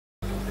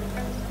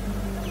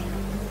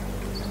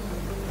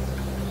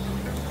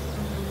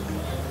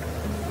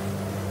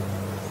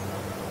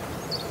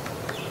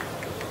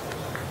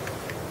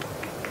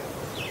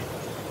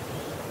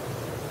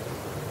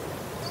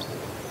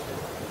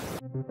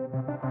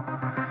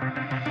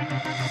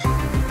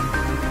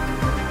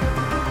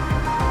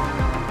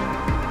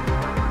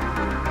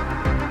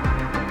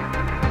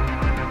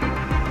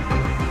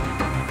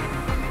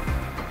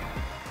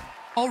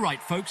All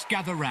right, folks,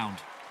 gather round.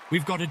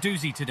 We've got a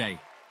doozy today.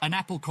 An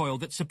apple coil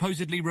that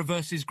supposedly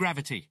reverses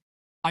gravity.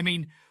 I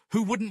mean,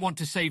 who wouldn't want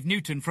to save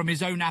Newton from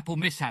his own apple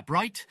mishap,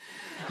 right?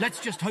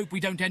 Let's just hope we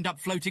don't end up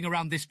floating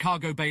around this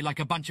cargo bay like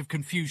a bunch of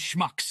confused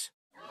schmucks.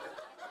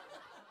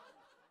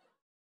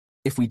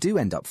 If we do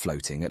end up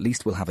floating, at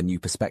least we'll have a new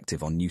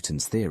perspective on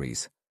Newton's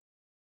theories.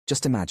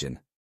 Just imagine,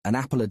 an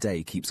apple a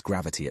day keeps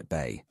gravity at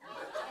bay.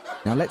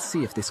 Now let's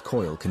see if this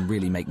coil can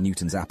really make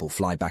Newton's apple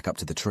fly back up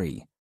to the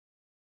tree.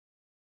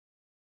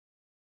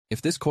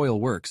 If this coil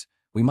works,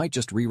 we might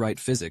just rewrite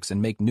physics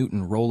and make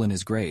Newton roll in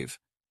his grave,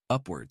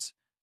 upwards.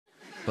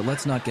 But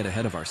let's not get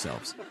ahead of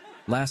ourselves.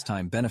 Last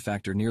time,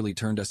 Benefactor nearly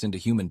turned us into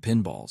human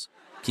pinballs.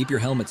 Keep your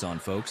helmets on,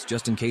 folks,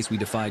 just in case we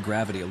defy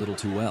gravity a little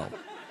too well.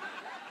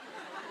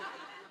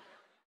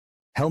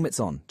 Helmets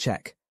on,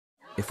 check.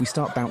 If we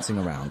start bouncing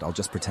around, I'll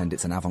just pretend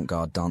it's an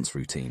avant-garde dance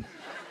routine.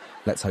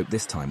 Let's hope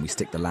this time we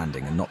stick the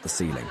landing and not the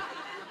ceiling.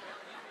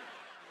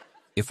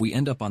 If we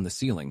end up on the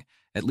ceiling,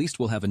 at least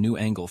we'll have a new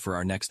angle for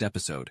our next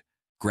episode,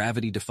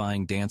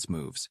 gravity-defying dance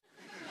moves.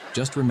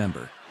 Just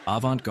remember,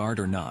 avant-garde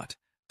or not,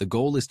 the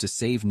goal is to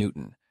save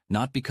Newton,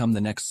 not become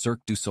the next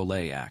Cirque du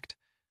Soleil act.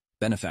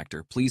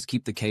 Benefactor, please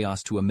keep the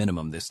chaos to a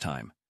minimum this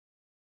time.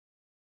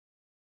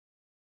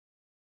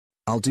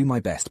 I'll do my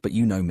best, but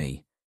you know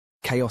me.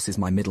 Chaos is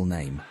my middle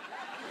name.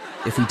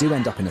 If we do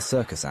end up in a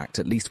circus act,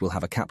 at least we'll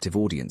have a captive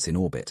audience in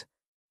orbit.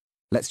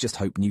 Let's just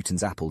hope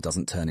Newton's apple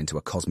doesn't turn into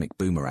a cosmic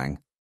boomerang.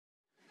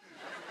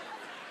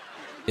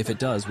 If it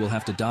does, we'll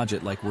have to dodge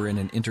it like we're in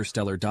an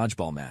interstellar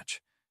dodgeball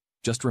match.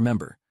 Just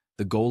remember,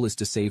 the goal is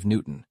to save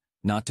Newton,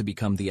 not to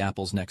become the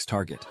apple's next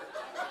target.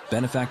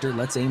 Benefactor,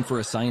 let's aim for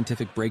a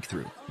scientific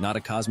breakthrough, not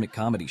a cosmic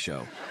comedy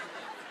show.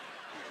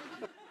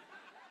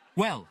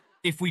 Well,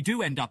 if we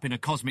do end up in a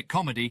cosmic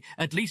comedy,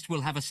 at least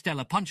we'll have a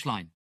stellar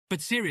punchline.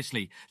 But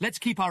seriously, let's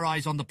keep our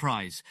eyes on the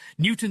prize.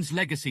 Newton's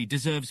legacy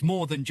deserves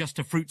more than just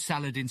a fruit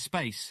salad in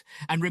space.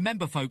 And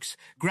remember, folks,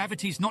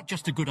 gravity's not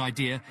just a good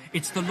idea,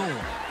 it's the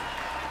law.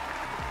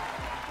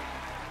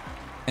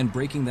 And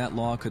breaking that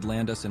law could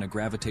land us in a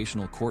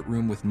gravitational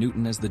courtroom with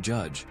Newton as the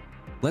judge.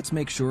 Let's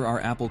make sure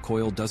our apple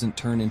coil doesn't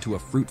turn into a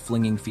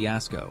fruit-flinging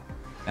fiasco.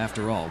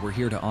 After all, we're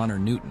here to honor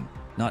Newton,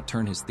 not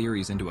turn his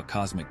theories into a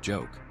cosmic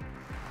joke.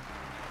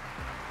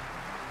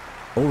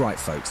 All right,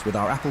 folks, with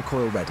our apple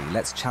coil ready,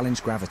 let's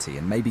challenge gravity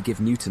and maybe give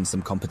Newton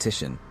some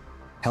competition.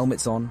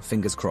 Helmets on,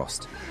 fingers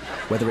crossed.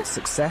 Whether it's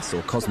success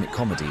or cosmic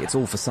comedy, it's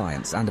all for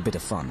science and a bit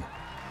of fun.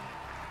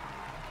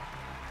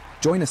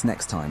 Join us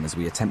next time as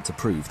we attempt to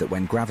prove that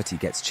when gravity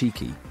gets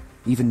cheeky,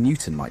 even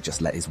Newton might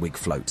just let his wig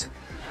float.